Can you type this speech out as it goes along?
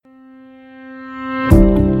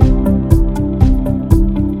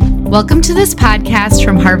Welcome to this podcast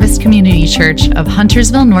from Harvest Community Church of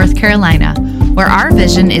Huntersville, North Carolina, where our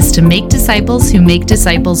vision is to make disciples who make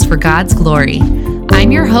disciples for God's glory.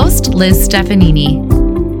 I'm your host, Liz Stefanini.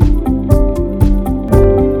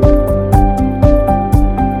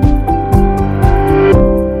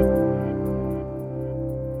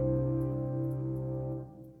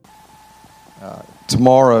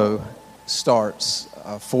 Tomorrow starts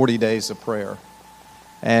 40 days of prayer.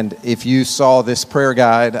 And if you saw this prayer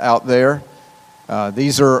guide out there,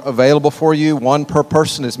 these are available for you, one per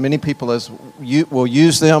person, as many people as you will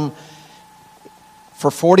use them.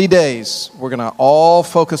 For 40 days, we're going to all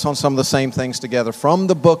focus on some of the same things together. From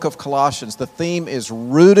the book of Colossians, the theme is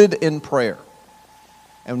rooted in prayer.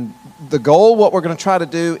 And the goal, what we're going to try to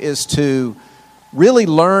do, is to really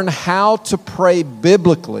learn how to pray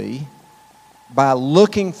biblically by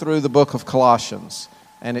looking through the book of Colossians.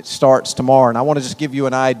 And it starts tomorrow. And I want to just give you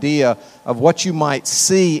an idea of what you might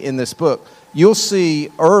see in this book. You'll see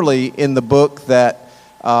early in the book that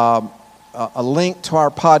a link to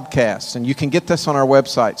our podcast, and you can get this on our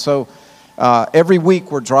website. So every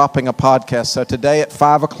week we're dropping a podcast. So today at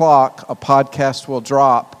 5 o'clock, a podcast will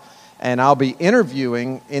drop, and I'll be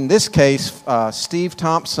interviewing, in this case, Steve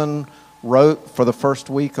Thompson wrote for the first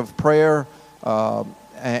week of prayer,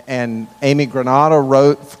 and Amy Granada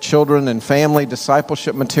wrote children and family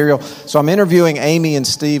discipleship material. So I'm interviewing Amy and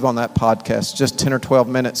Steve on that podcast, just 10 or 12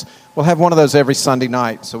 minutes. We'll have one of those every Sunday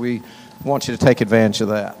night, so we want you to take advantage of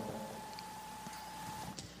that.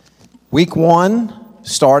 Week 1,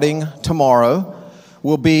 starting tomorrow,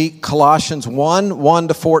 will be Colossians 1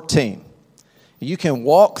 to 14. You can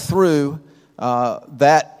walk through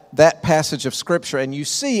that passage of Scripture, and you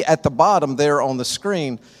see at the bottom there on the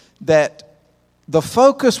screen that the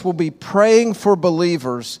focus will be praying for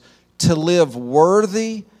believers to live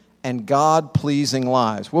worthy and God-pleasing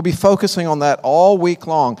lives. We'll be focusing on that all week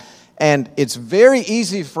long. And it's very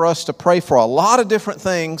easy for us to pray for a lot of different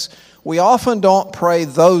things. We often don't pray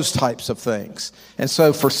those types of things. And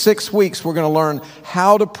so for 6 weeks, we're going to learn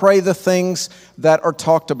how to pray the things that are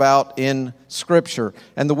talked about in Scripture.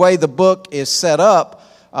 And the way the book is set up,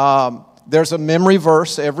 there's a memory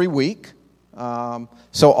verse every week.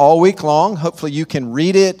 So all week long, hopefully you can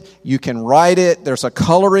read it, you can write it. There's a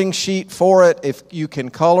coloring sheet for it if you can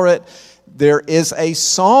color it. There is a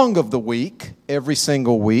song of the week every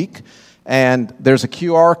single week, and there's a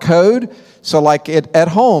QR code. So like at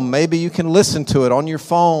home, maybe you can listen to it on your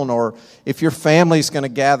phone, or if your family's going to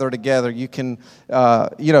gather together, you can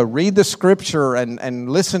read the Scripture and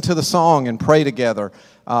listen to the song and pray together.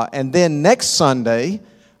 And then next Sunday,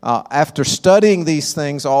 after studying these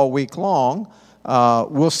things all week long,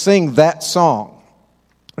 we'll sing that song.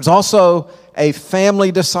 There's also a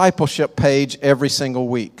family discipleship page every single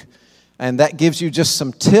week. And that gives you just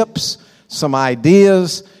some tips, some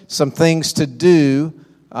ideas, some things to do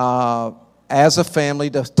as a family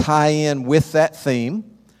to tie in with that theme.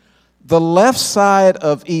 The left side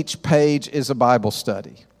of each page is a Bible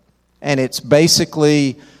study. And it's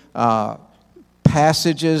basically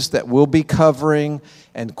passages that we'll be covering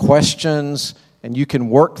and questions. And you can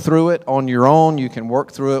work through it on your own. You can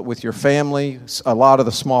work through it with your family. A lot of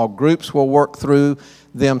the small groups will work through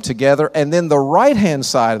them together. And then the right-hand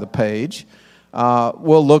side of the page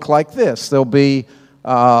will look like this. There'll be,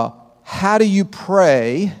 how do you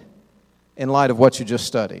pray in light of what you just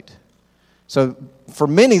studied? So for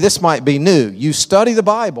many, this might be new. You study the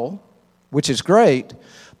Bible, which is great,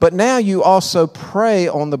 but now you also pray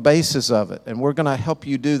on the basis of it. And we're going to help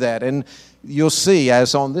you do that. And you'll see,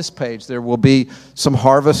 as on this page, there will be some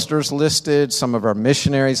harvesters listed, some of our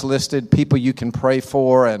missionaries listed, people you can pray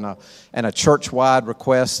for, and a church-wide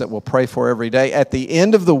request that we'll pray for every day. At the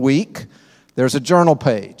end of the week, there's a journal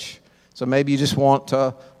page. So maybe you just want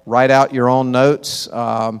to write out your own notes.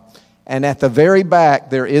 And at the very back,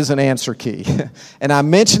 there is an answer key. And I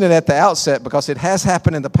mention it at the outset because it has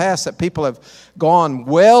happened in the past that people have gone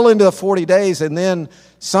well into the 40 days and then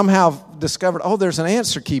somehow discovered, oh, there's an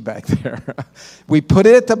answer key back there. We put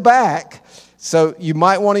it at the back, so you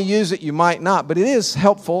might want to use it, you might not. But it is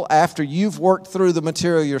helpful after you've worked through the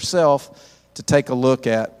material yourself to take a look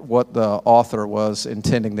at what the author was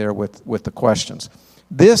intending there with the questions.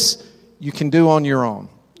 This you can do on your own.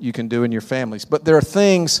 You can do in your families. But there are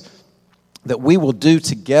things that we will do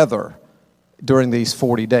together during these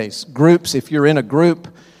 40 days. Groups, if you're in a group,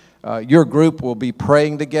 your group will be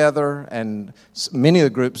praying together, and many of the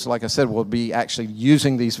groups, like I said, will be actually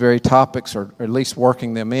using these very topics or at least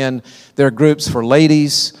working them in. There are groups for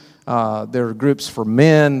ladies. There are groups for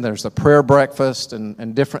men. There's a prayer breakfast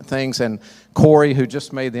and different things. And Corey, who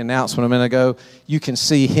just made the announcement a minute ago, you can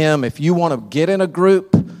see him. If you want to get in a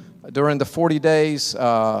group, during the 40 days,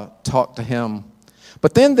 talk to him.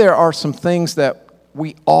 But then there are some things that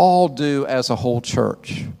we all do as a whole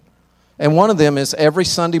church. And one of them is every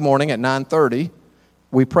Sunday morning at 9:30,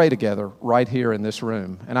 we pray together right here in this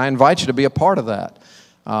room. And I invite you to be a part of that.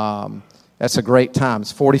 That's a great time.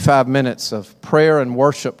 It's 45 minutes of prayer and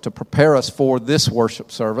worship to prepare us for this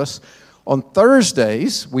worship service. On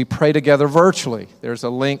Thursdays, we pray together virtually. There's a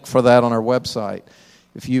link for that on our website.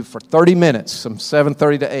 For 30 minutes, from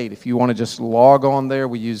 7:30 to 8, if you want to just log on there,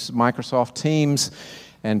 we use Microsoft Teams,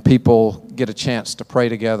 and people get a chance to pray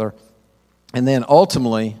together. And then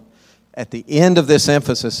ultimately, at the end of this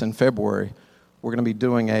emphasis in February, we're going to be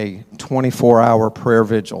doing a 24-hour prayer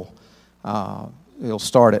vigil. It'll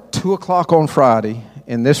start at 2 o'clock on Friday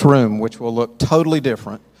in this room, which will look totally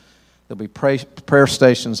different. There'll be prayer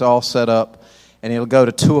stations all set up, and it'll go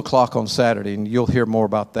to 2 o'clock on Saturday, and you'll hear more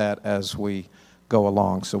about that as we go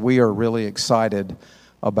along. So we are really excited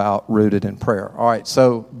about Rooted in Prayer. All right,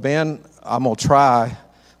 so Ben, I'm going to try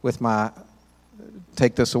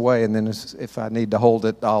take this away, and then if I need to hold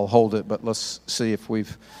it, I'll hold it, but let's see if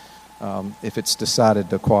if it's decided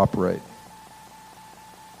to cooperate.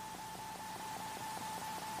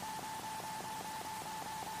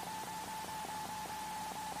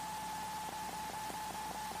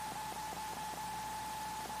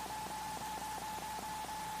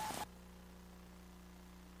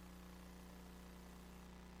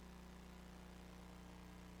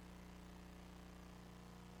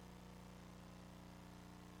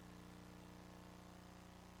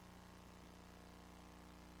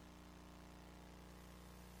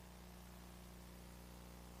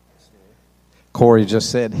 Corey just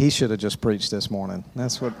said he should have just preached this morning.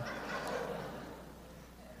 That's what.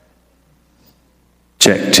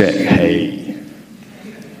 Check, check, hey.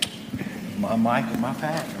 My mic and my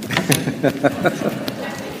pack.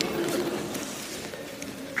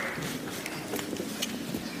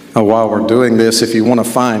 While we're doing this, if you want to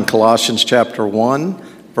find Colossians chapter 1,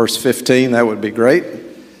 verse 15, that would be great.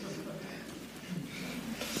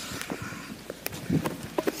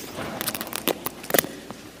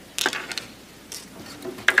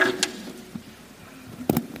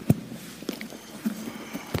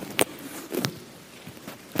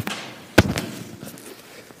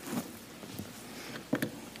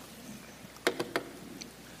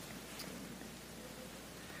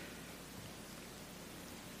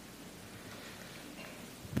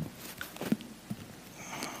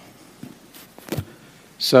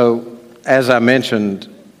 So, as I mentioned,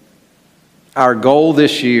 our goal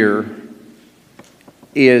this year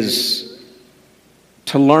is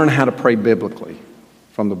to learn how to pray biblically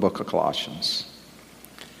from the book of Colossians.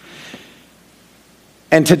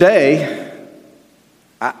 And today,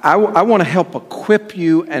 I want to help equip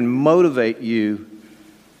you and motivate you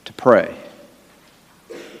to pray.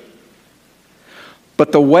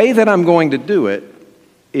 But the way that I'm going to do it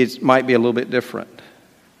might be a little bit different.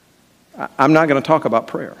 I'm not going to talk about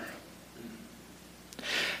prayer.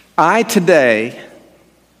 I today,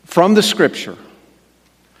 from the Scripture,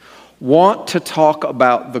 want to talk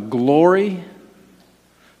about the glory,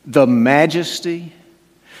 the majesty,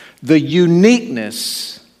 the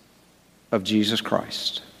uniqueness of Jesus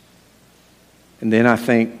Christ. And then I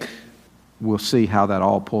think we'll see how that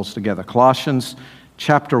all pulls together. Colossians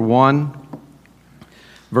chapter 1,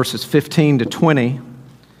 verses 15 to 20.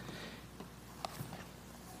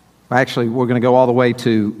 Actually, we're going to go all the way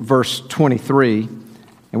to verse 23,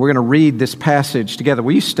 and we're going to read this passage together.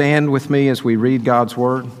 Will you stand with me as we read God's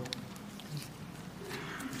Word?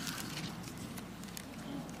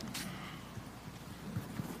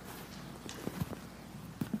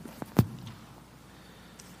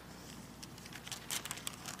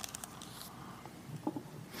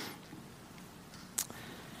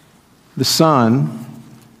 The Son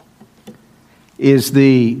is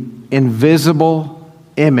the invisible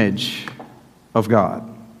image of God.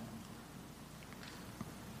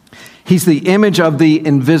 He's the image of the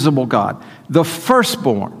invisible God, the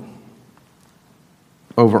firstborn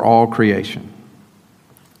over all creation.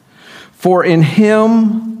 For in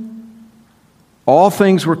him all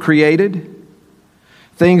things were created,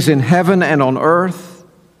 things in heaven and on earth,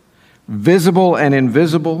 visible and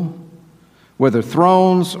invisible, whether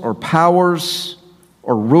thrones or powers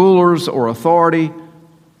or rulers or authority,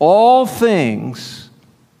 all things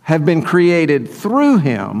have been created through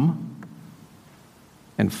him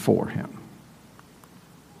and for him.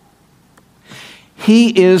 He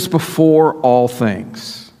is before all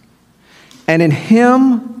things, and in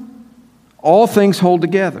him all things hold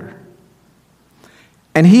together.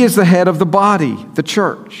 And he is the head of the body, the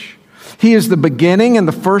church. He is the beginning and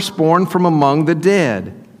the firstborn from among the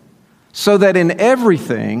dead, so that in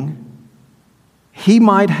everything he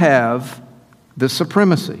might have the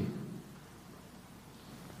supremacy.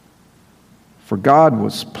 For God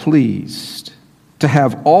was pleased to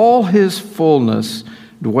have all his fullness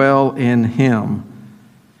dwell in him,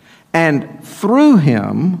 and through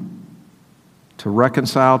him to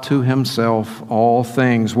reconcile to himself all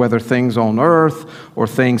things, whether things on earth or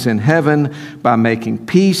things in heaven, by making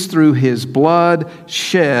peace through his blood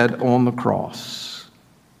shed on the cross.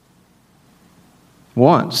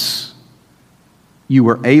 Once you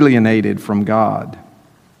were alienated from God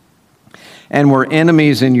and were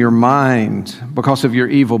enemies in your mind because of your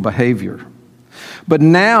evil behavior. But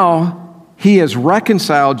now he has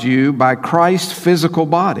reconciled you by Christ's physical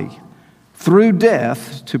body through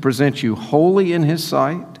death to present you holy in his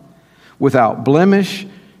sight, without blemish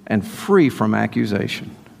and free from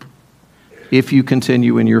accusation, if you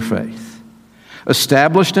continue in your faith,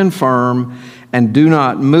 established and firm, and do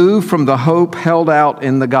not move from the hope held out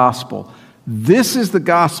in the gospel. This is the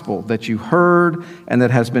gospel that you heard and that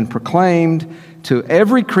has been proclaimed to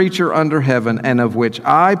every creature under heaven, and of which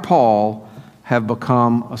I, Paul, have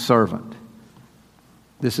become a servant.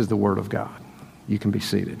 This is the word of God. You can be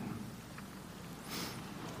seated.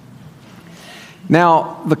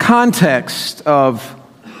 Now, the context of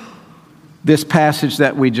this passage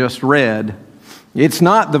that we just read, it's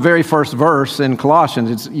not the very first verse in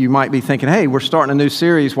Colossians. You might be thinking, hey, we're starting a new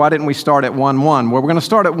series. Why didn't we start at 1:1? Well, we're going to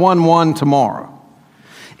start at 1:1 tomorrow.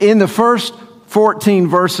 In the first 14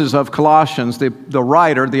 verses of Colossians, the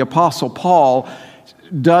writer, the Apostle Paul,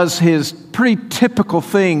 does his pretty typical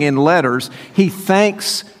thing in letters. He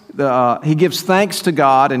gives thanks to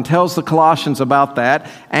God and tells the Colossians about that,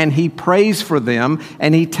 and he prays for them,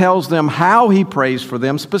 and he tells them how he prays for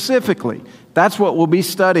them specifically. That's what we'll be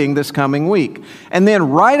studying this coming week. And then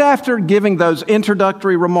right after giving those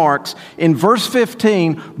introductory remarks, in verse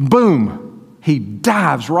 15, boom, he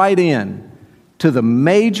dives right in to the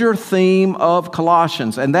major theme of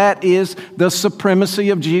Colossians, and that is the supremacy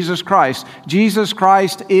of Jesus Christ. Jesus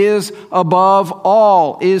Christ is above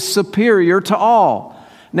all, is superior to all.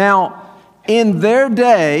 Now, in their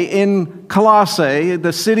day, in Colossae,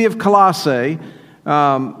 the city of Colossae,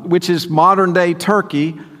 which is modern-day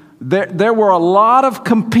Turkey, there were a lot of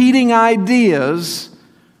competing ideas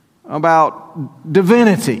about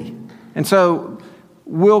divinity. And so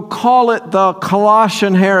we'll call it the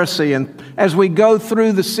Colossian heresy. And as we go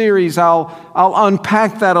through the series, I'll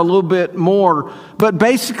unpack that a little bit more. But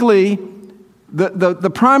basically,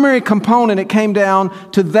 the primary component, it came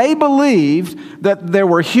down to they believed that there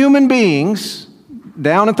were human beings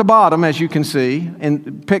down at the bottom, as you can see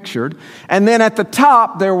and pictured, and then at the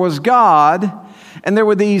top there was God, and there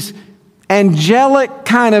were these angelic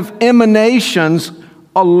kind of emanations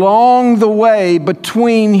along the way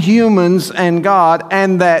between humans and God,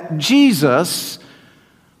 and that Jesus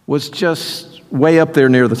was just way up there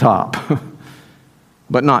near the top,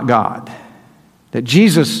 but not God. That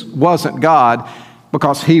Jesus wasn't God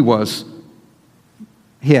because he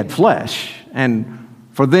had flesh, and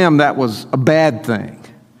for them that was a bad thing.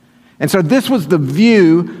 And so this was the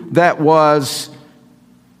view that was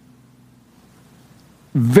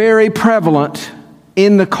very prevalent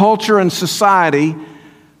in the culture and society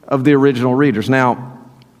of the original readers. Now,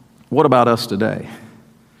 what about us today?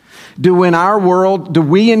 In our world, do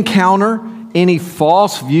we encounter any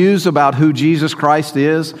false views about who Jesus Christ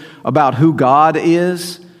is, about who God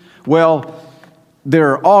is? Well,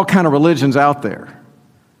 there are all kinds of religions out there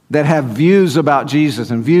that have views about Jesus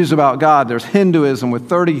and views about God. There's Hinduism with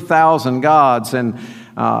 30,000 gods, and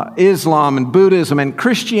Islam and Buddhism, and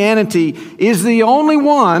Christianity is the only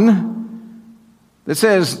one that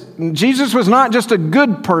says Jesus was not just a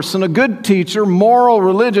good person, a good teacher, moral,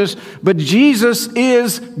 religious, but Jesus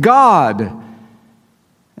is God.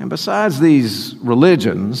 And besides these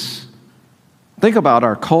religions, think about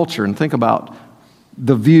our culture and think about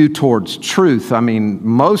the view towards truth. I mean,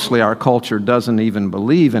 mostly our culture doesn't even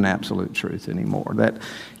believe in absolute truth anymore. That,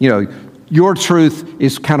 your truth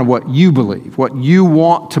is kind of what you believe, what you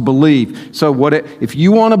want to believe. So if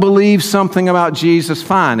you want to believe something about Jesus,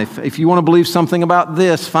 fine. If you want to believe something about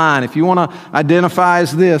this, fine. If you want to identify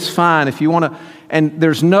as this, fine. And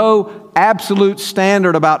there's no absolute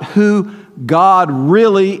standard about who God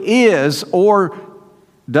really is, or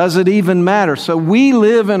does it even matter? So we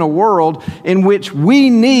live in a world in which we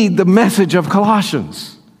need the message of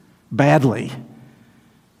Colossians badly,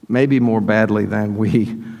 maybe more badly than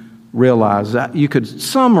we realize. That you could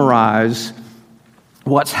summarize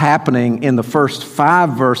what's happening in the first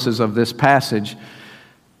 5 verses of this passage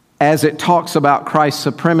as it talks about Christ's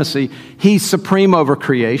supremacy. He's supreme over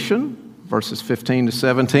creation, verses 15 to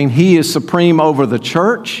 17. He is supreme over the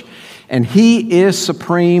church. And He is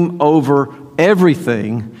supreme over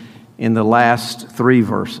everything in the last 3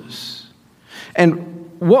 verses.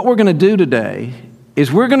 And what we're going to do today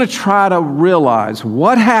is we're going to try to realize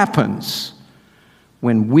what happens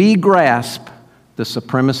when we grasp the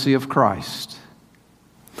supremacy of Christ.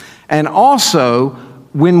 And also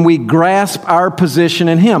when we grasp our position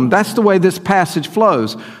in Him. That's the way this passage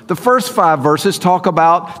flows. The first 5 verses talk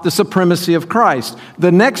about the supremacy of Christ.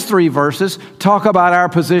 The next 3 verses talk about our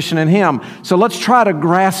position in Him. So let's try to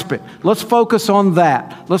grasp it. Let's focus on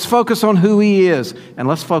that. Let's focus on who He is, and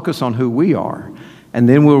let's focus on who we are. And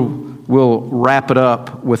then we'll wrap it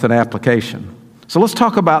up with an application. So let's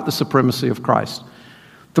talk about the supremacy of Christ.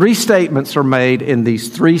 3 statements are made in these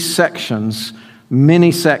 3 sections,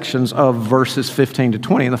 many sections of verses 15 to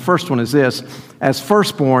 20. And the first one is this: as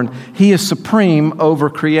firstborn, He is supreme over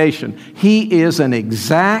creation. He is an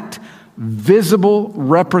exact, visible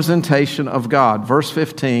representation of God. Verse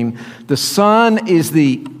 15, the Son is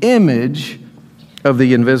the image of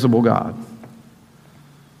the invisible God.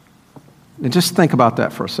 And just think about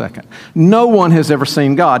that for a second. No one has ever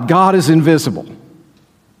seen God. God is invisible.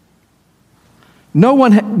 No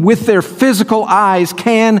one with their physical eyes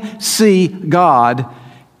can see God,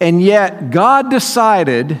 and yet God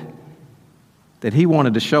decided that He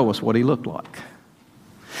wanted to show us what He looked like.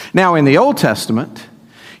 Now, in the Old Testament,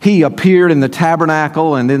 He appeared in the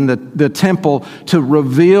tabernacle and in the temple to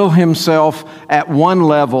reveal Himself at one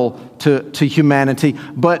level to humanity.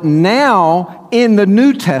 But now, in the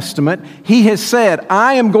New Testament, He has said,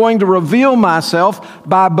 I am going to reveal Myself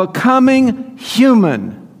by becoming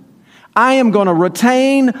human. I am going to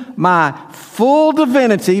retain my full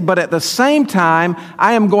divinity, but at the same time,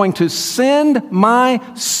 I am going to send my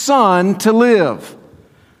Son to live.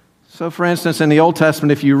 So, for instance, in the Old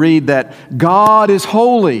Testament, if you read that God is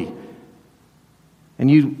holy,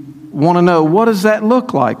 and you want to know, what does that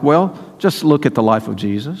look like? Well, just look at the life of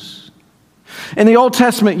Jesus. In the Old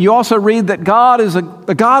Testament, you also read that God is a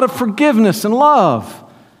God of forgiveness and love.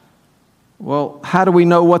 Well, how do we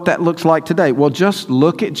know what that looks like today? Well, just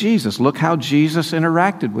look at Jesus. Look how Jesus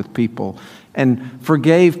interacted with people and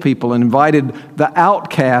forgave people and invited the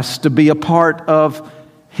outcasts to be a part of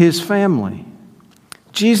His family.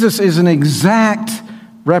 Jesus is an exact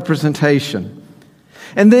representation.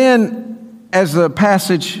 And then, as the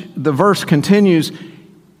verse continues,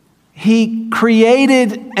 He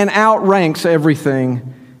created and outranks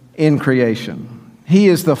everything in creation. He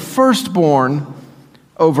is the firstborn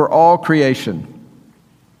over all creation.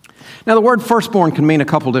 Now, the word firstborn can mean a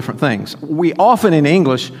couple different things. We often in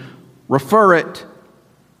English refer it,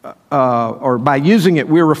 or by using it,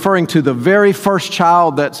 we're referring to the very first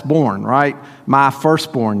child that's born, right? My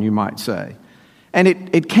firstborn, you might say. And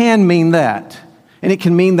it can mean that. And it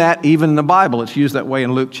can mean that even in the Bible. It's used that way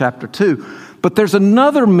in Luke chapter 2. But there's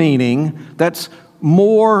another meaning that's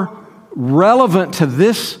more relevant to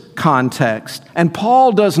this context, and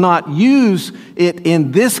Paul does not use it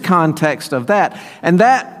in this context of that. And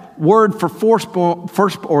that word for firstborn,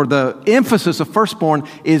 or the emphasis of firstborn,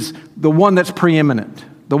 is the one that's preeminent,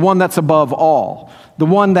 the one that's above all, the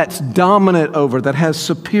one that's dominant over, that has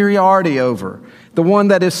superiority over, the one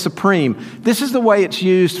that is supreme. This is the way it's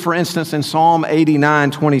used, for instance, in Psalm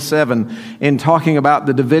 89:27, in talking about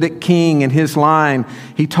the Davidic king and his line.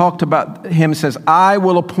 He talked about him, says, I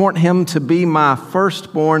will appoint him to be my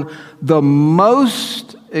firstborn, the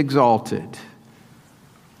most exalted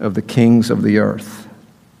of the kings of the earth.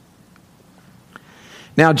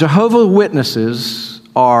 Now, Jehovah's Witnesses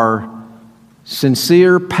are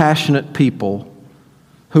sincere, passionate people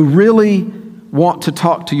who really want to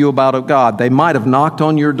talk to you about a God. They might have knocked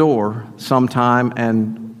on your door sometime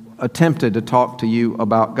and attempted to talk to you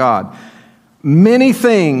about God. Many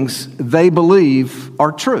things they believe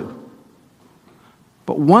are true.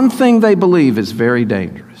 But one thing they believe is very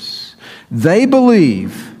dangerous. They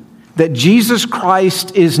believe that Jesus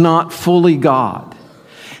Christ is not fully God,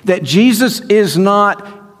 that Jesus is not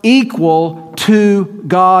equal to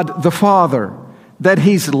God the Father, that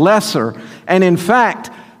He's lesser. And in fact,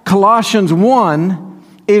 Colossians 1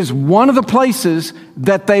 is one of the places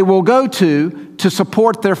that they will go to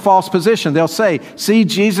support their false position. They'll say, see,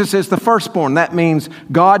 Jesus is the firstborn. That means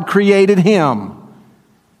God created Him.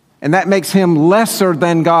 And that makes Him lesser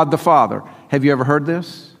than God the Father. Have you ever heard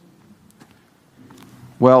this?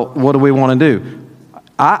 Well, what do we want to do?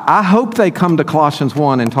 I hope they come to Colossians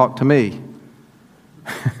 1 and talk to me.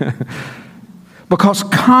 Because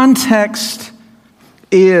context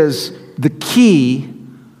is the key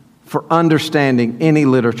for understanding any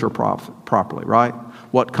literature properly, right?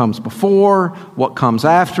 What comes before, what comes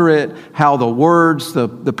after it, how the words, the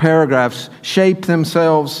paragraphs shape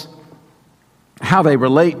themselves. how they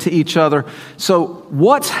relate to each other. So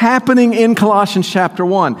what's happening in Colossians chapter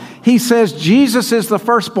 1? He says Jesus is the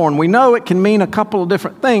firstborn. We know it can mean a couple of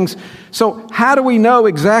different things. So how do we know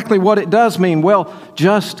exactly what it does mean? Well,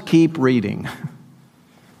 just keep reading.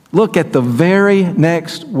 Look at the very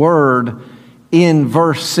next word in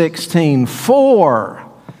verse 16. For.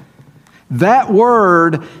 That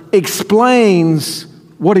word explains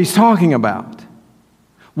what he's talking about.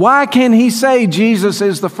 Why can he say Jesus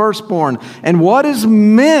is the firstborn? And what is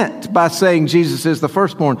meant by saying Jesus is the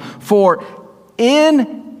firstborn? For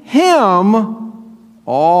in him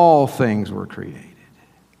all things were created.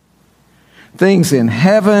 Things in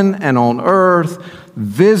heaven and on earth,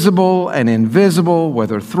 visible and invisible,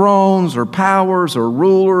 whether thrones or powers or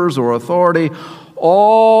rulers or authority,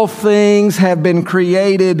 all things have been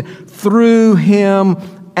created through him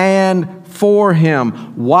and for him.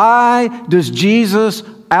 Why does Jesus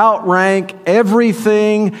outrank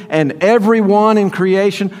everything and everyone in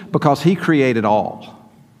creation? Because he created all.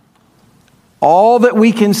 All that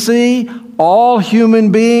we can see, all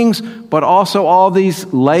human beings, but also all these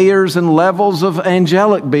layers and levels of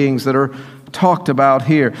angelic beings that are talked about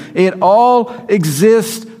here. It all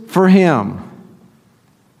exists for him.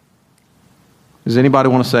 Does anybody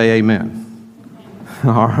want to say amen?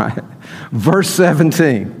 All right. Verse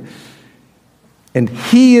 17. And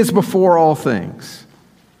he is before all things,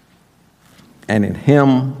 and in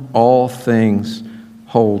him all things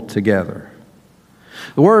hold together.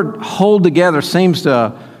 The word hold together seems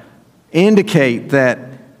to indicate that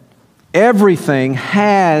everything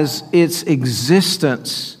has its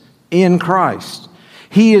existence in Christ.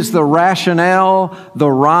 He is the rationale,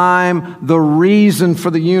 the rhyme, the reason for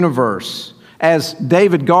the universe. As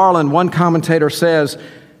David Garland, one commentator, says,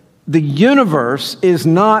 the universe is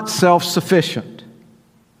not self-sufficient,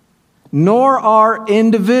 nor are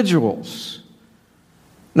individuals,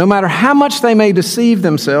 no matter how much they may deceive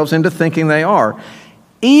themselves into thinking they are.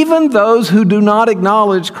 Even those who do not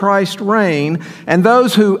acknowledge Christ's reign and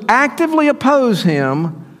those who actively oppose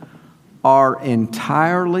him are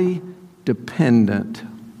entirely dependent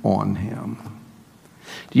on him.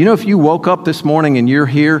 Do you know if you woke up this morning and you're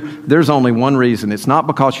here, there's only one reason. It's not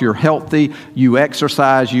because you're healthy, you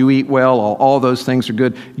exercise, you eat well, all those things are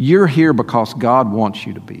good. You're here because God wants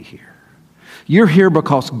you to be here. You're here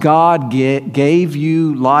because God gave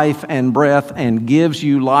you life and breath and gives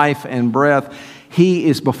you life and breath. He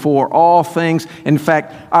is before all things. In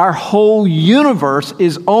fact, our whole universe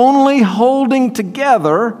is only holding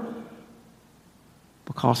together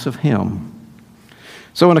because of him.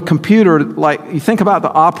 So in a computer, like you think about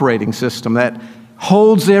the operating system that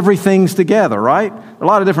holds everything together, right? A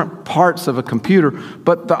lot of different parts of a computer,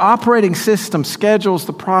 but the operating system schedules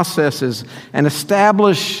the processes and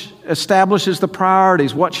establishes the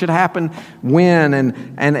priorities, what should happen when,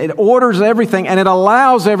 and it orders everything, and it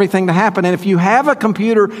allows everything to happen. And if you have a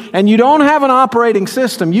computer and you don't have an operating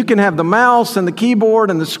system, you can have the mouse and the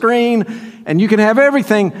keyboard and the screen, and you can have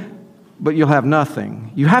everything, but you'll have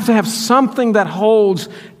nothing. You have to have something that holds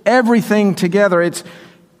everything together.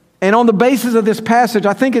 And on the basis of this passage,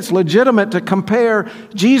 I think it's legitimate to compare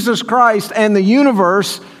Jesus Christ and the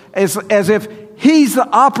universe as if he's the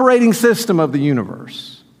operating system of the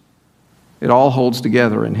universe. It all holds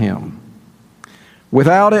together in him.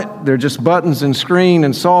 Without it, they're just buttons and screen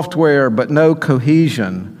and software, but no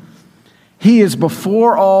cohesion. He is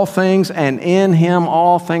before all things, and in him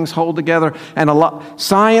all things hold together. And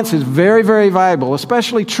science is very, very valuable,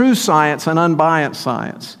 especially true science and unbiased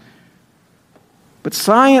science. But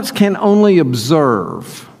science can only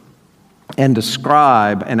observe and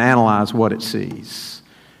describe and analyze what it sees.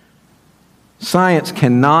 Science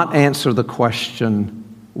cannot answer the question,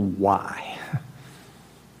 why?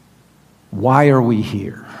 Why are we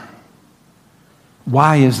here?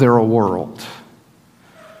 Why is there a world?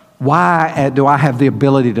 Why do I have the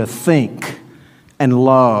ability to think and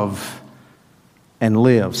love and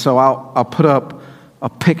live? So I'll put up a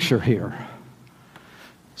picture here.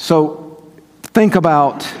 So think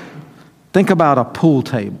about a pool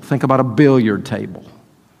table. Think about a billiard table.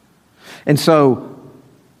 And so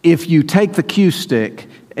if you take the cue stick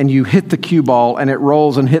and you hit the cue ball and it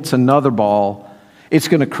rolls and hits another ball, it's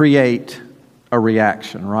going to create a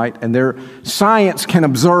reaction, right? And science can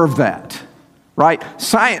observe that. Right?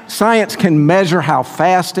 Science can measure how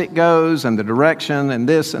fast it goes and the direction and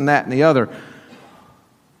this and that and the other.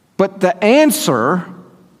 But the answer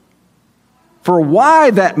for why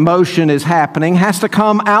that motion is happening has to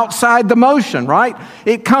come outside the motion, right?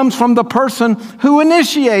 It comes from the person who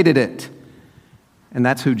initiated it. And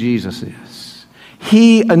that's who Jesus is.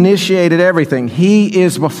 He initiated everything. He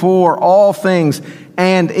is before all things,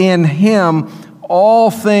 and in him all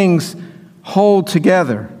things hold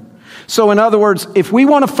together. So in other words, if we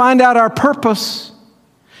want to find out our purpose,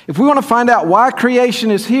 if we want to find out why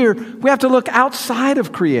creation is here, we have to look outside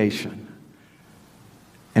of creation.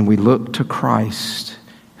 And we look to Christ,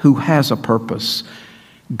 who has a purpose.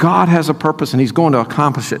 God has a purpose, and He's going to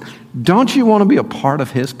accomplish it. Don't you want to be a part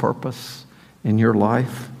of His purpose in your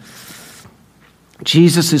life?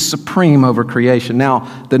 Jesus is supreme over creation.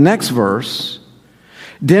 Now, the next verse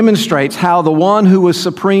demonstrates how the one who was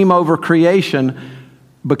supreme over creation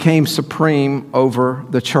became supreme over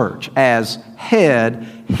the church. As head,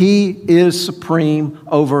 He is supreme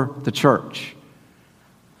over the church.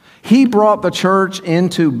 He brought the church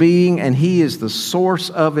into being, and He is the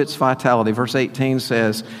source of its vitality. Verse 18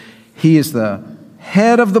 says, He is the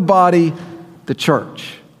head of the body, the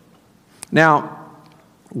church. Now,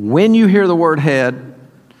 when you hear the word head,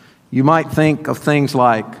 you might think of things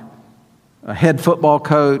like a head football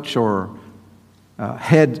coach or a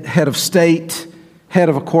head of state, head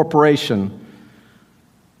of a corporation.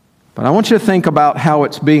 But I want you to think about how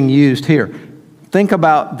it's being used here. Think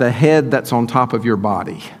about the head that's on top of your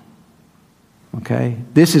body. Okay?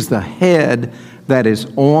 This is the head that is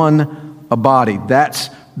on a body. That's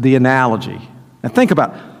the analogy. Now think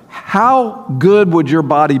about how good would your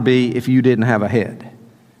body be if you didn't have a head?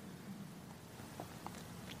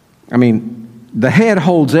 I mean, the head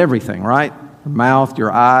holds everything, right? Your mouth,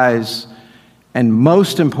 your eyes, and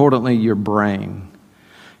most importantly, your brain.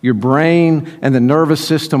 Your brain and the nervous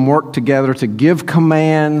system work together to give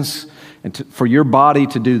commands and for your body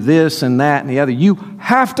to do this and that and the other. You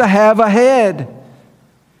have to have a head.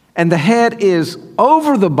 And the head is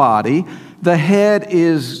over the body. The head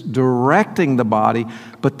is directing the body.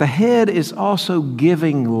 But the head is also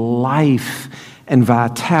giving life and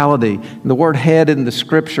vitality. And the word head in the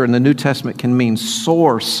Scripture in the New Testament can mean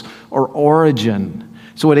source or origin.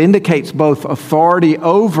 So it indicates both authority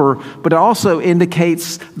over, but it also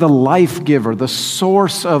indicates the life giver, the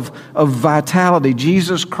source of vitality.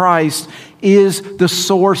 Jesus Christ is the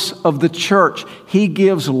source of the church. He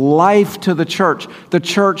gives life to the church. The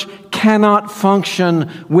church cannot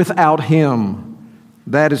function without Him.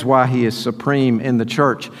 That is why He is supreme in the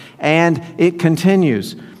church. And it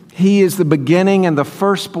continues. He is the beginning and the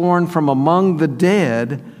firstborn from among the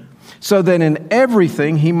dead, so that in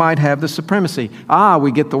everything He might have the supremacy.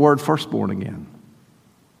 We get the word firstborn again.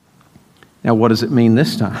 Now, what does it mean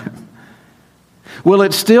this time? Well,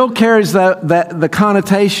 it still carries the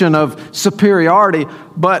connotation of superiority,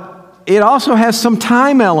 but it also has some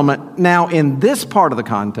time element now in this part of the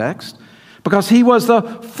context, because He was the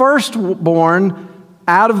firstborn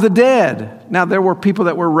out of the dead. Now, there were people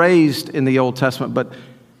that were raised in the Old Testament, but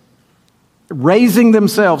raising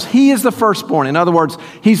themselves. He is the firstborn. In other words,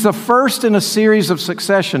 He's the first in a series of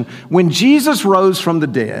succession. When Jesus rose from the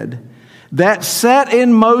dead, that set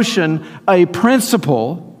in motion a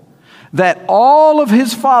principle that all of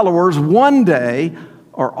His followers one day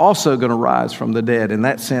are also going to rise from the dead. In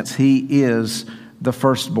that sense, He is the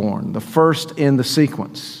firstborn, the first in the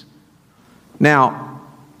sequence. Now,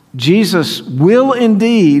 Jesus will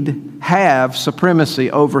indeed have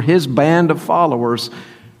supremacy over His band of followers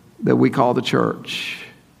that we call the church.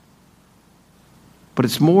 But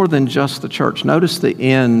it's more than just the church. Notice the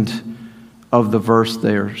end of the verse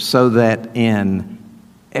there. So that in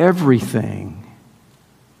everything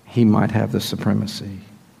He might have the supremacy.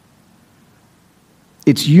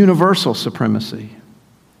 It's universal supremacy.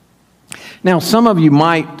 Now, some of you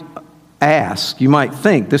might ask, you might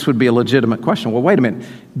think this would be a legitimate question. Well, wait a minute.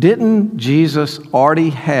 Didn't Jesus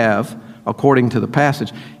already have, according to the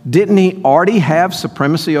passage, didn't He already have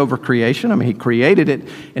supremacy over creation? I mean, He created it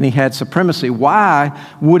and He had supremacy. Why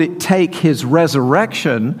would it take His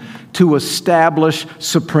resurrection to establish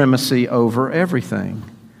supremacy over everything?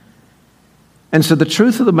 And so the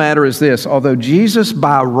truth of the matter is this: although Jesus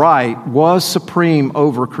by right was supreme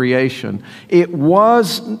over creation, He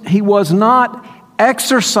was not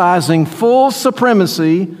exercising full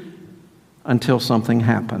supremacy until something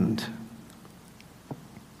happened.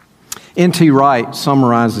 N.T. Wright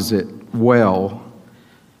summarizes it well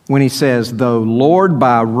when he says, though Lord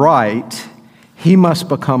by right, He must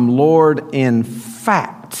become Lord in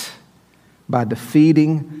fact by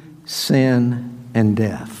defeating sin and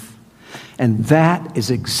death. And that is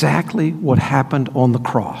exactly what happened on the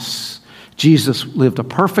cross. Jesus lived a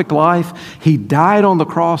perfect life. He died on the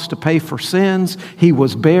cross to pay for sins. He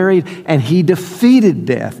was buried, and He defeated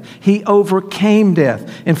death. He overcame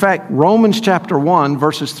death. In fact, Romans chapter 1,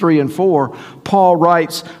 verses 3 and 4, Paul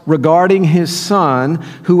writes regarding His Son,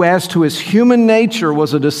 who as to His human nature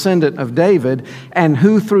was a descendant of David, and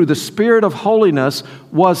who through the Spirit of holiness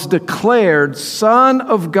was declared Son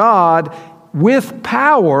of God with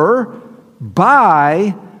power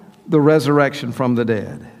by the resurrection from the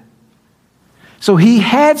dead. So he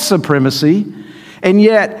had supremacy, and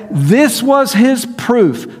yet this was his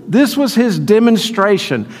proof. This was his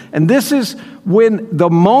demonstration. And this is when the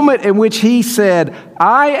moment in which he said,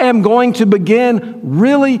 I am going to begin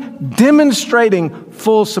really demonstrating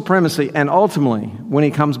full supremacy. And ultimately, when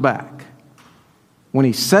he comes back, when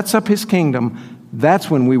he sets up his kingdom, that's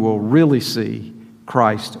when we will really see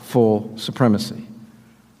Christ's full supremacy.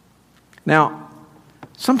 Now,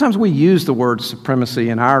 sometimes we use the word supremacy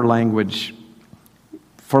in our language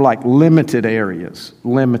for like limited areas,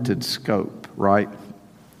 limited scope, right?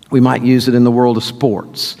 We might use it in the world of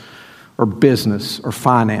sports or business or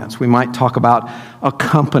finance. We might talk about a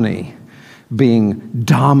company being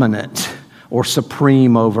dominant or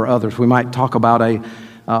supreme over others. We might talk about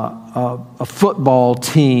a football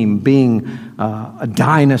team being a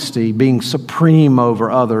dynasty, being supreme over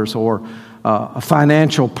others, or a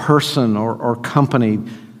financial person or company.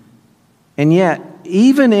 And yet,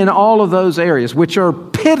 even in all of those areas, which are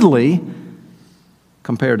piddly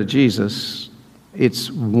compared to Jesus, it's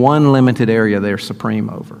one limited area they're supreme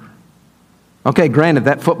over. Okay, granted,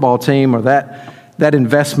 that football team or that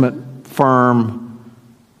investment firm,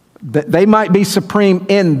 they might be supreme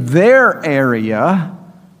in their area,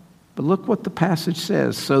 but look what the passage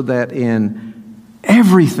says, so that in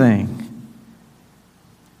everything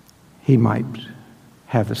he might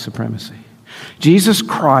have the supremacy. Jesus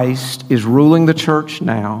Christ is ruling the church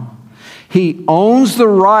now. He owns the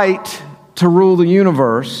right to rule the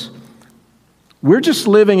universe. We're just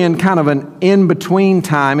living in kind of an in-between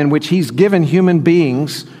time in which he's given human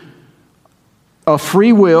beings a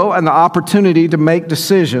free will and the opportunity to make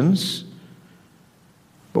decisions.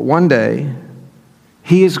 But one day,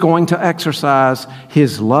 he is going to exercise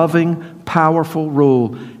his loving, powerful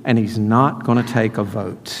rule, and he's not going to take a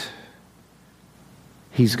vote.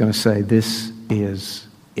 He's going to say, this is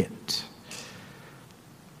it.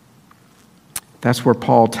 That's where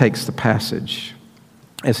Paul takes the passage,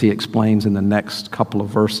 as he explains in the next couple of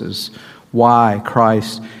verses, why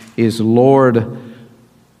Christ is Lord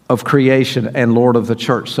of creation and Lord of the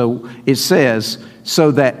church. So it says,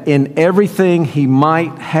 so that in everything he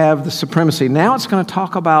might have the supremacy. Now it's going to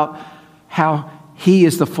talk about how he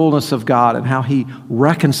is the fullness of God and how he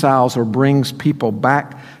reconciles or brings people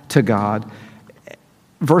back to God.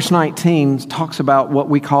 Verse 19 talks about what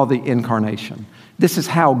we call the incarnation. This is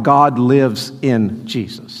how God lives in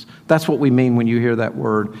Jesus. That's what we mean when you hear that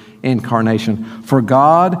word, incarnation. For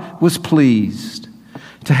God was pleased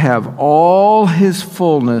to have all his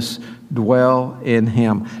fullness dwell in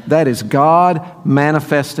him. That is God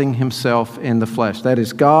manifesting himself in the flesh. That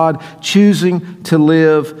is God choosing to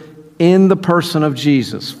live in the person of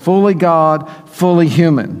Jesus. Fully God, fully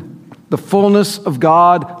human. The fullness of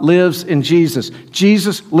God lives in Jesus.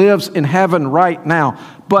 Jesus lives in heaven right now.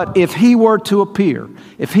 But if he were to appear,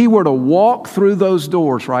 if he were to walk through those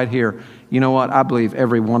doors right here, you know what? I believe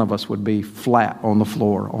every one of us would be flat on the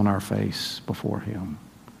floor on our face before him.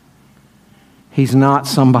 He's not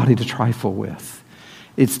somebody to trifle with.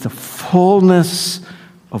 It's the fullness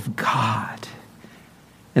of God.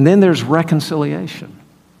 And then there's reconciliation.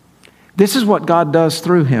 This is what God does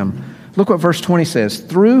through him. Look what verse 20 says.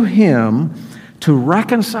 Through him to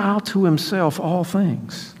reconcile to himself all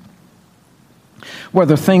things,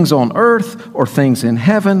 whether things on earth or things in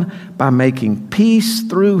heaven, by making peace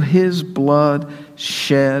through his blood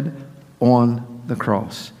shed on the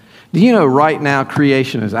cross. Do you know right now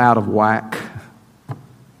creation is out of whack?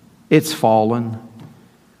 It's fallen.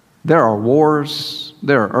 There are wars,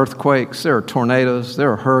 there are earthquakes, there are tornadoes,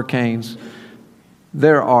 there are hurricanes,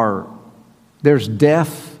 there's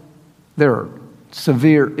death. There are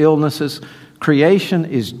severe illnesses. Creation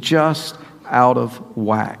is just out of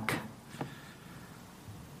whack.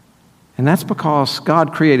 And that's because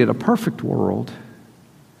God created a perfect world,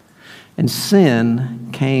 and sin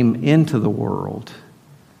came into the world.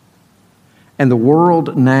 And the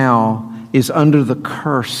world now is under the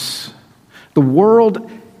curse. The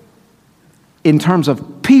world, in terms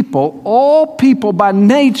of people, all people by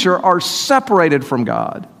nature are separated from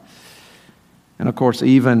God. And of course,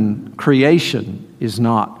 even creation is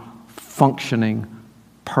not functioning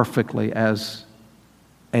perfectly as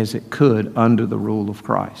it could under the rule of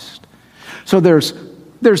Christ. So there's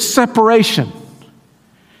separation.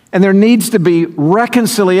 And there needs to be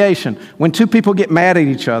reconciliation. When two people get mad at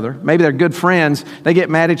each other, maybe they're good friends, they get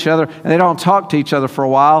mad at each other and they don't talk to each other for a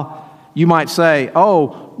while, you might say,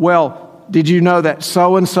 oh, well, did you know that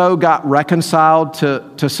so-and-so got reconciled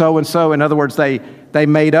to so-and-so? In other words, they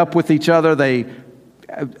made up with each other, they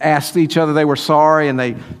asked each other they were sorry, and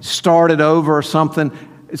they started over or something.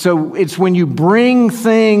 So it's when you bring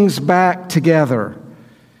things back together.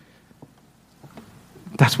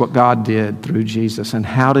 That's what God did through Jesus. And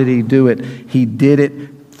how did he do it? He did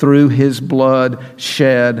it through his blood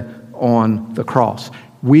shed on the cross.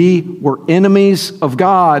 We were enemies of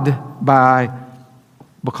God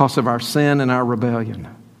because of our sin and our rebellion.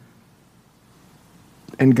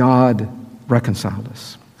 And God reconciled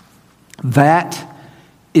us. That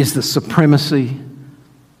is the supremacy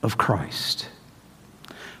of Christ.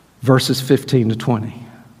 Verses 15 to 20.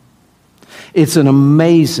 It's an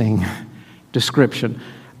amazing description.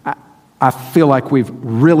 I feel like we've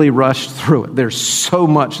really rushed through it. There's so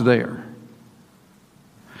much there.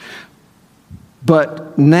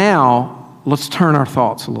 But now, let's turn our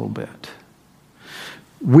thoughts a little bit.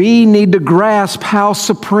 We need to grasp how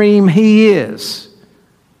supreme he is.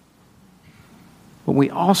 But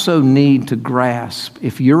we also need to grasp,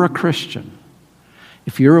 if you're a Christian,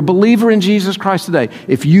 if you're a believer in Jesus Christ today,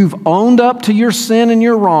 if you've owned up to your sin and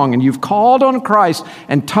your wrong, and you've called on Christ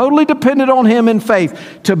and totally depended on him in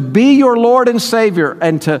faith to be your Lord and Savior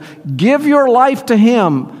and to give your life to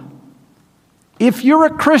him, if you're a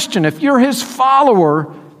Christian, if you're his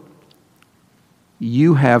follower,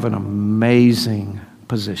 you have an amazing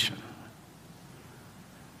position.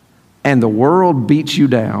 And the world beats you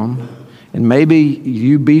down, and maybe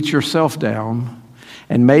you beat yourself down,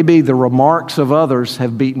 and maybe the remarks of others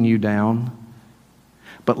have beaten you down.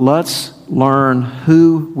 But let's learn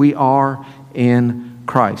who we are in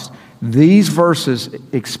Christ. These verses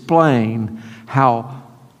explain how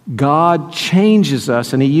God changes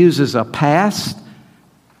us, and he uses a past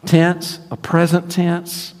tense, a present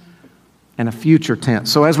tense, and a future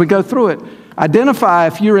tense. So as we go through it, identify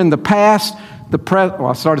if you're in the past,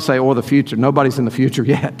 I started to say, or the future. Nobody's in the future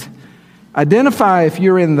yet. Identify if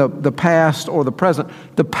you're in the past or the present.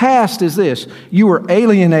 The past is this: you were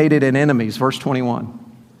alienated and enemies, verse 21.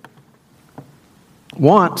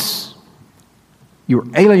 Once, you were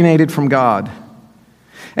alienated from God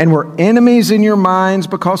and were enemies in your minds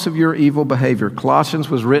because of your evil behavior. Colossians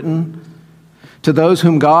was written to those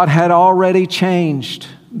whom God had already changed.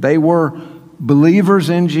 They were believers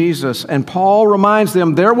in Jesus. And Paul reminds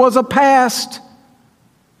them there was a past.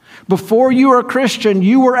 Before you were a Christian,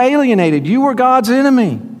 you were alienated. You were God's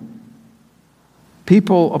enemy.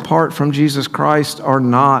 People apart from Jesus Christ are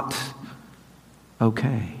not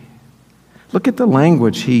okay. Look at the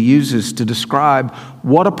language he uses to describe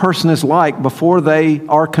what a person is like before they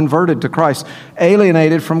are converted to Christ.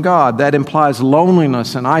 Alienated from God. That implies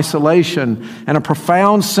loneliness and isolation and a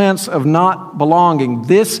profound sense of not belonging.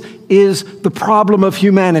 This is the problem of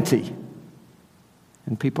humanity.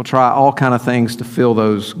 And people try all kinds of things to fill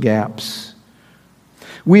those gaps.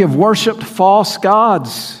 We have worshiped false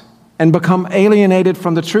gods and become alienated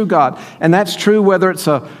from the true God. And that's true whether it's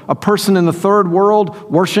a person in the third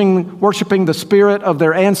world worshiping the spirit of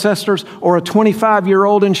their ancestors, or a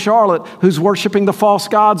 25-year-old in Charlotte who's worshiping the false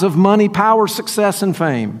gods of money, power, success, and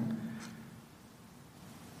fame.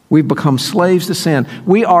 We've become slaves to sin.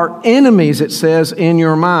 We are enemies, it says, in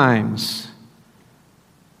your minds.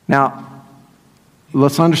 Now,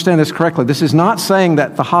 let's understand this correctly. This is not saying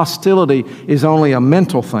that the hostility is only a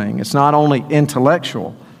mental thing. It's not only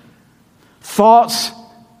intellectual. Thoughts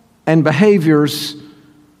and behaviors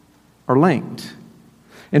are linked.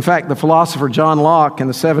 In fact, the philosopher John Locke in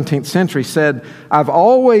the 17th century said, "I've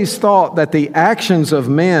always thought that the actions of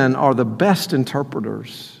men are the best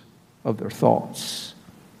interpreters of their thoughts."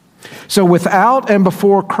 So without and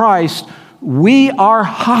before Christ, we are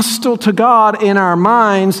hostile to God in our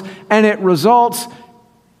minds, and it results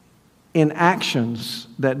in actions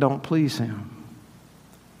that don't please him.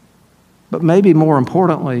 But maybe more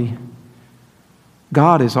importantly,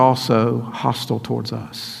 God is also hostile towards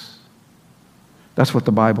us. That's what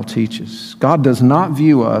the Bible teaches. God does not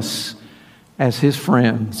view us as his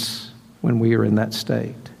friends when we are in that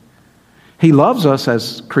state. He loves us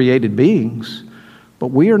as created beings, but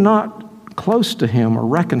we are not close to him or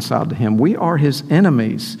reconciled to him. We are his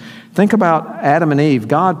enemies. Think about Adam and Eve.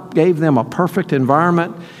 God gave them a perfect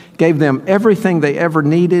environment, gave them everything they ever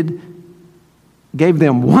needed, gave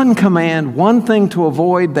them one command, one thing to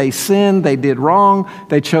avoid. They sinned, they did wrong,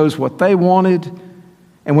 they chose what they wanted.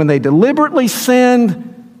 And when they deliberately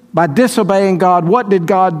sinned by disobeying God, what did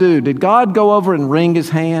God do? Did God go over and wring his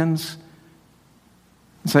hands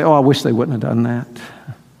and say, "Oh, I wish they wouldn't have done that"?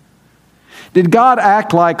 Did God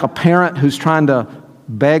act like a parent who's trying to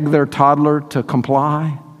beg their toddler to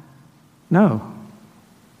comply? No.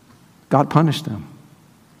 God punished them.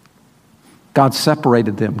 God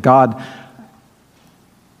separated them. God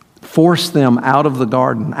forced them out of the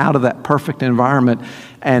garden, out of that perfect environment.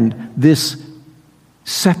 And this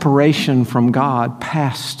separation from God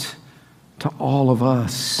passed to all of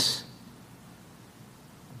us.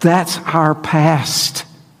 That's our past.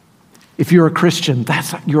 If you're a Christian,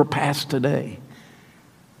 that's your past today.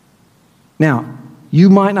 Now, you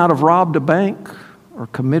might not have robbed a bank or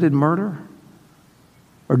committed murder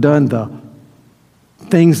or done the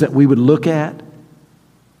things that we would look at,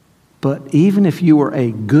 but even if you were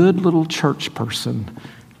a good little church person,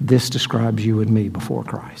 this describes you and me before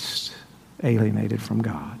Christ, alienated from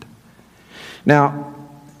God. Now,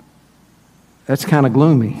 that's kind of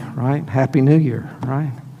gloomy, right? Happy New Year,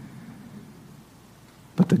 right?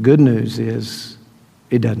 But the good news is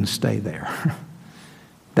it doesn't stay there.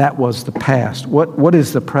 That was the past. What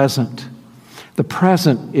is the present? The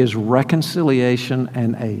present is reconciliation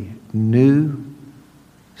and a new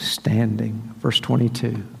standing. Verse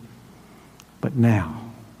 22. But now.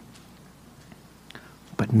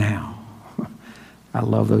 I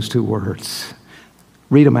love those two words.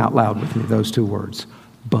 Read them out loud with me, those two words.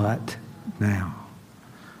 But now.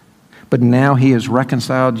 But now he has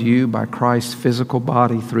reconciled you by Christ's physical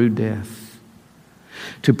body through death,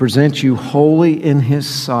 to present you holy in his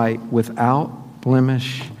sight, without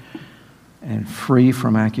blemish and free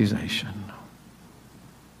from accusation.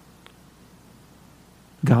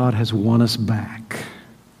 God has won us back.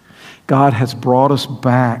 God has brought us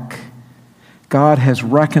back. God has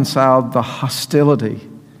reconciled the hostility.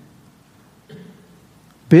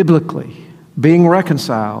 Biblically, being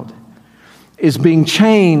reconciled is being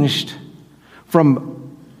changed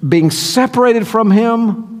from being separated from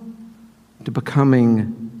him to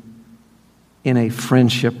becoming in a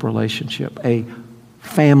friendship relationship, a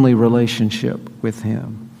family relationship with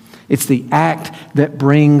him. It's the act that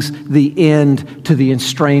brings the end to the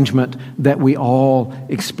estrangement that we all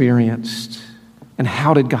experienced. And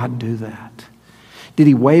how did God do that? Did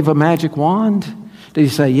he wave a magic wand? Did he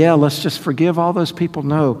say, yeah, let's just forgive all those people?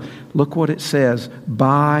 No. Look what it says.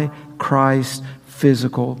 By Christ's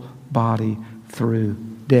physical body through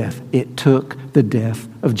death. It took the death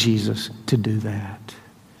of Jesus to do that.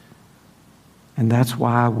 And that's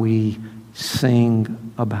why we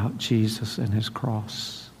sing about Jesus and his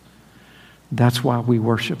cross. That's why we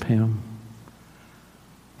worship him.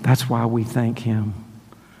 That's why we thank him.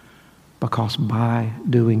 Because by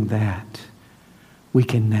doing that, we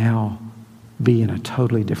can now be in a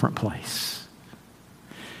totally different place.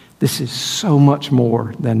 This is so much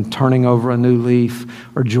more than turning over a new leaf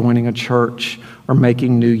or joining a church or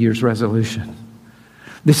making New Year's resolution.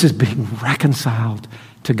 This is being reconciled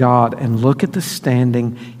to God. And look at the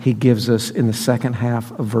standing he gives us in the second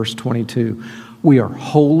half of verse 22. We are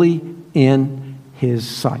holy in his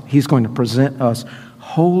sight. He's going to present us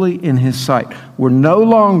holy in his sight. We're no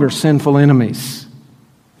longer sinful enemies.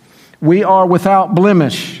 We are without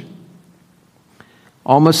blemish.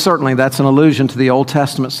 Almost certainly that's an allusion to the Old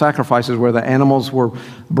Testament sacrifices where the animals were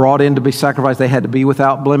brought in to be sacrificed. They had to be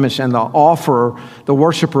without blemish, and the offerer, the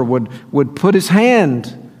worshiper, would put his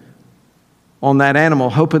hand on that animal,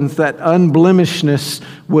 hoping that unblemishedness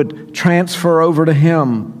would transfer over to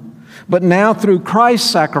him. But now through Christ's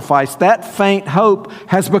sacrifice, that faint hope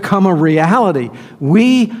has become a reality.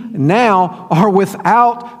 We now are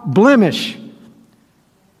without blemish.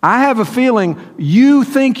 I have a feeling you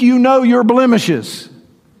think you know your blemishes.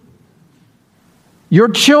 Your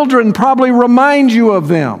children probably remind you of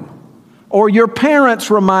them, or your parents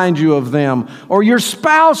remind you of them, or your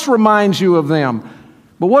spouse reminds you of them.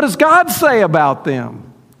 But what does God say about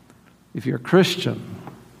them? If you're a Christian,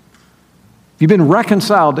 if you've been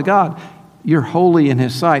reconciled to God, you're holy in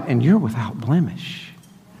his sight and you're without blemish.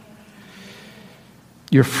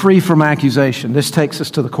 You're free from accusation. This takes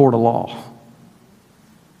us to the court of law.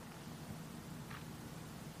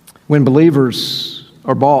 When believers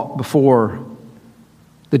are brought before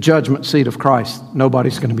the judgment seat of Christ,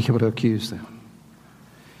 nobody's going to be able to accuse them.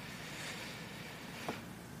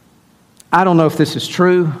 I don't know if this is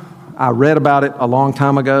true. I read about it a long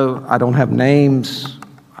time ago. I don't have names.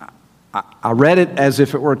 I read it as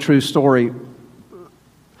if it were a true story.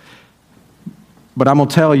 But I'm going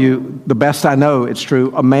to tell you, the best I know it's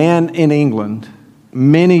true. A man in England,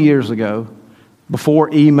 many years ago, before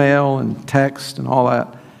email and text and all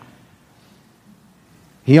that,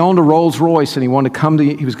 he owned a Rolls Royce and he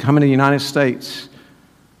was coming to the United States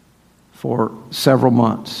for several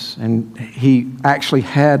months. And he actually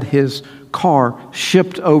had his car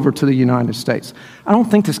shipped over to the United States. I don't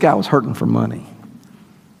think this guy was hurting for money.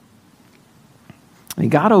 He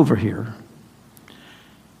got over here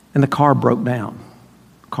and the car broke down.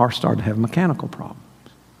 The car started to have mechanical problems.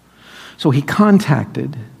 So he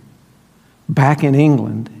contacted, back in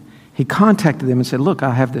England, he contacted them and said, look,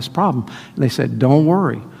 I have this problem. And they said, don't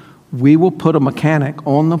worry. we will put a mechanic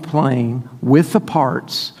on the plane with the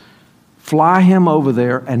parts, fly him over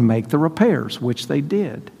there and make the repairs, which they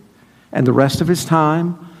did. And the rest of his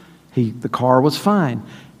time, the car was fine.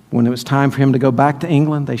 When it was time for him to go back to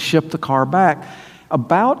England, they shipped the car back.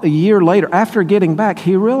 About a year later, after getting back,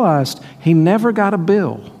 he realized he never got a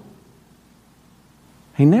bill.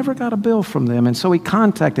 He never got a bill from them. And so he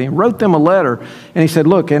contacted them, wrote them a letter, and he said,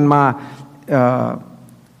 look, in my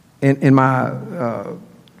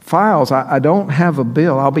files, I don't have a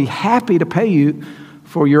bill. I'll be happy to pay you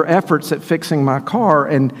for your efforts at fixing my car.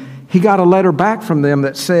 And he got a letter back from them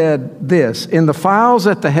that said this: in the files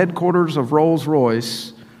at the headquarters of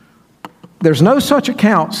Rolls-Royce, there's no such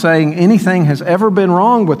account saying anything has ever been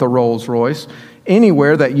wrong with a Rolls-Royce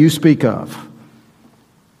anywhere that you speak of.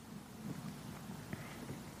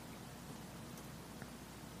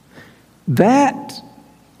 That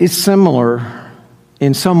is similar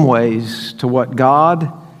in some ways to what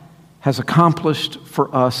God has accomplished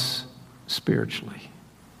for us spiritually.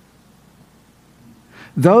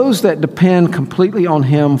 Those that depend completely on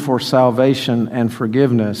Him for salvation and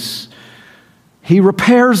forgiveness, He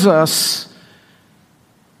repairs us,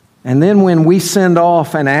 and then when we send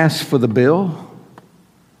off and ask for the bill,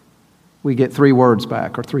 we get 3 words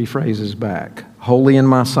back, or 3 phrases back: holy in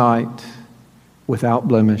my sight, without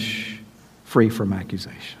blemish, free from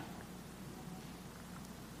accusation.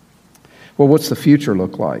 Well, what's the future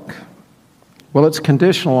look like? Well, it's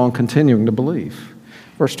conditional on continuing to believe.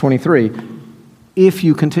 Verse 23, if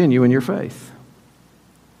you continue in your faith,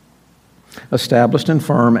 established and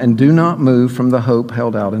firm, and do not move from the hope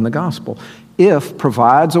held out in the gospel. If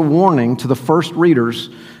provides a warning to the first readers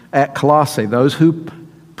at Colossae, those who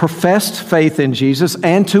professed faith in Jesus,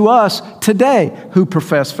 and to us today who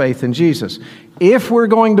profess faith in Jesus. If we're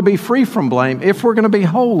going to be free from blame, if we're going to be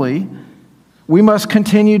holy, we must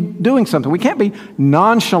continue doing something. We can't be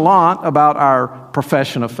nonchalant about our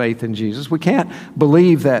profession of faith in Jesus. We can't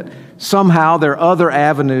believe that somehow there are other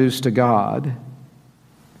avenues to God.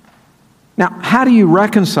 Now, how do you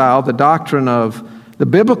reconcile the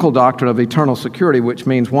biblical doctrine of eternal security, which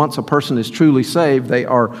means once a person is truly saved, they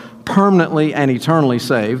are permanently and eternally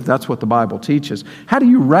saved? That's what the Bible teaches. How do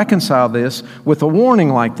you reconcile this with a warning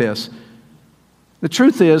like this? The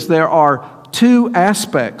truth is, there are 2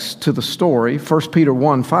 aspects to the story. 1 Peter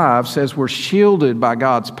 1:5 says we're shielded by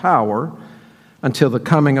God's power until the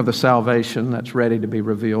coming of the salvation that's ready to be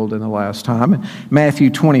revealed in the last time. And Matthew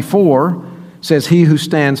 24 says, he who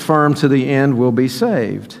stands firm to the end will be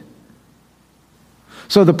saved.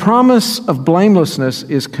 So the promise of blamelessness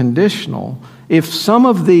is conditional. If some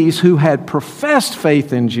of these who had professed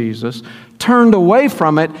faith in Jesus turned away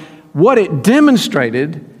from it, what it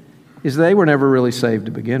demonstrated is they were never really saved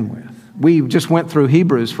to begin with. We just went through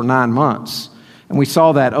Hebrews for 9 months, and we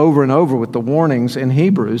saw that over and over with the warnings in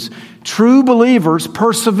Hebrews. True believers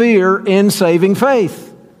persevere in saving faith.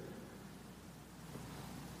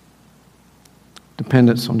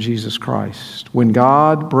 Dependence on Jesus Christ. When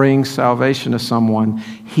God brings salvation to someone,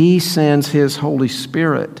 He sends His Holy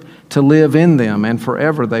Spirit to live in them, and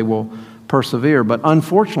forever they will persevere. But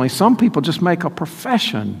unfortunately, some people just make a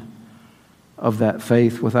profession of that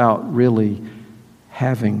faith without really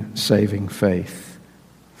having saving faith.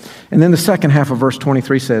 And then the second half of verse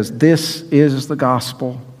 23 says, this is the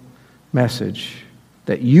gospel message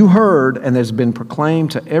that you heard and has been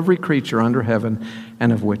proclaimed to every creature under heaven,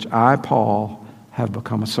 and of which I, Paul, have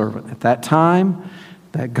become a servant. At that time,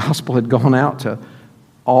 that gospel had gone out to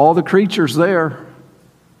all the creatures there.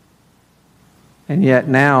 And yet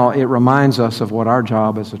now it reminds us of what our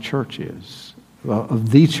job as a church is,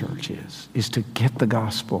 of the church is to get the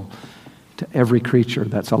gospel to every creature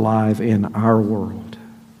that's alive in our world.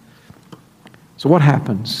 So what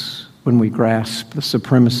happens when we grasp the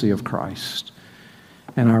supremacy of Christ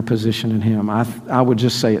and our position in Him? I would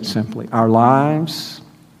just say it simply. Our lives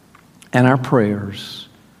and our prayers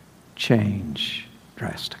change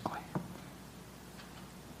drastically.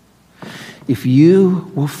 If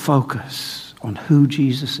you will focus on who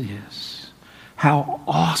Jesus is, how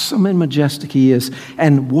awesome and majestic He is,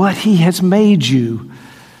 and what He has made you,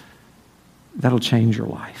 that'll change your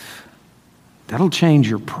life. That'll change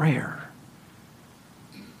your prayer.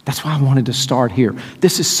 That's why I wanted to start here.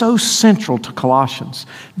 This is so central to Colossians.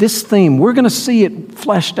 This theme, we're going to see it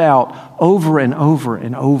fleshed out over and over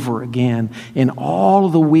and over again in all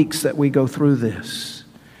of the weeks that we go through this.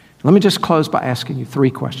 Let me just close by asking you 3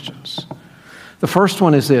 questions. The first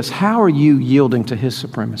one is this: how are you yielding to His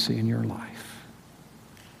supremacy in your life?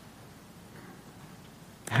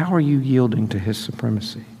 How are you yielding to His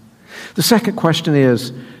supremacy? The second question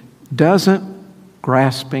is, doesn't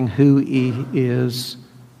grasping who He is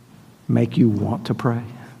make you want to pray?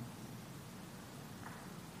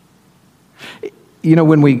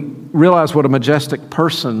 when we realize what a majestic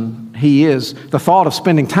person he is, the thought of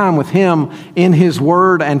spending time with him in his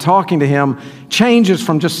word and talking to him changes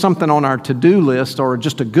from just something on our to-do list or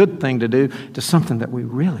just a good thing to do to something that we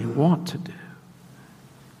really want to do.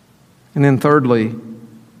 And then thirdly,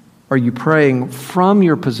 are you praying from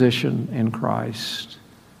your position in Christ,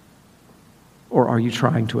 or are you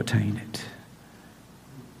trying to attain it?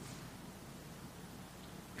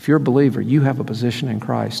 If you're a believer, you have a position in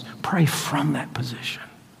Christ. Pray from that position.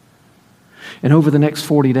 And over the next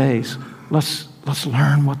 40 days, let's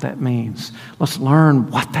learn what that means. Let's learn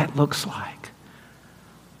what that looks like.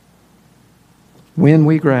 When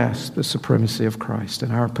we grasp the supremacy of Christ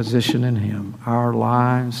and our position in him, our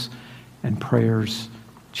lives and prayers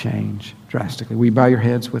change drastically. Will you bow your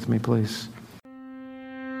heads with me, please?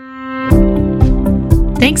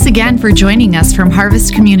 Thanks again for joining us from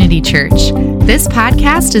Harvest Community Church. This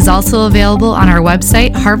podcast is also available on our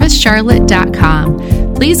website,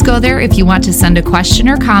 harvestcharlotte.com. Please go there if you want to send a question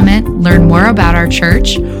or comment, learn more about our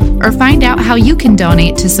church, or find out how you can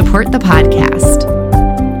donate to support the podcast.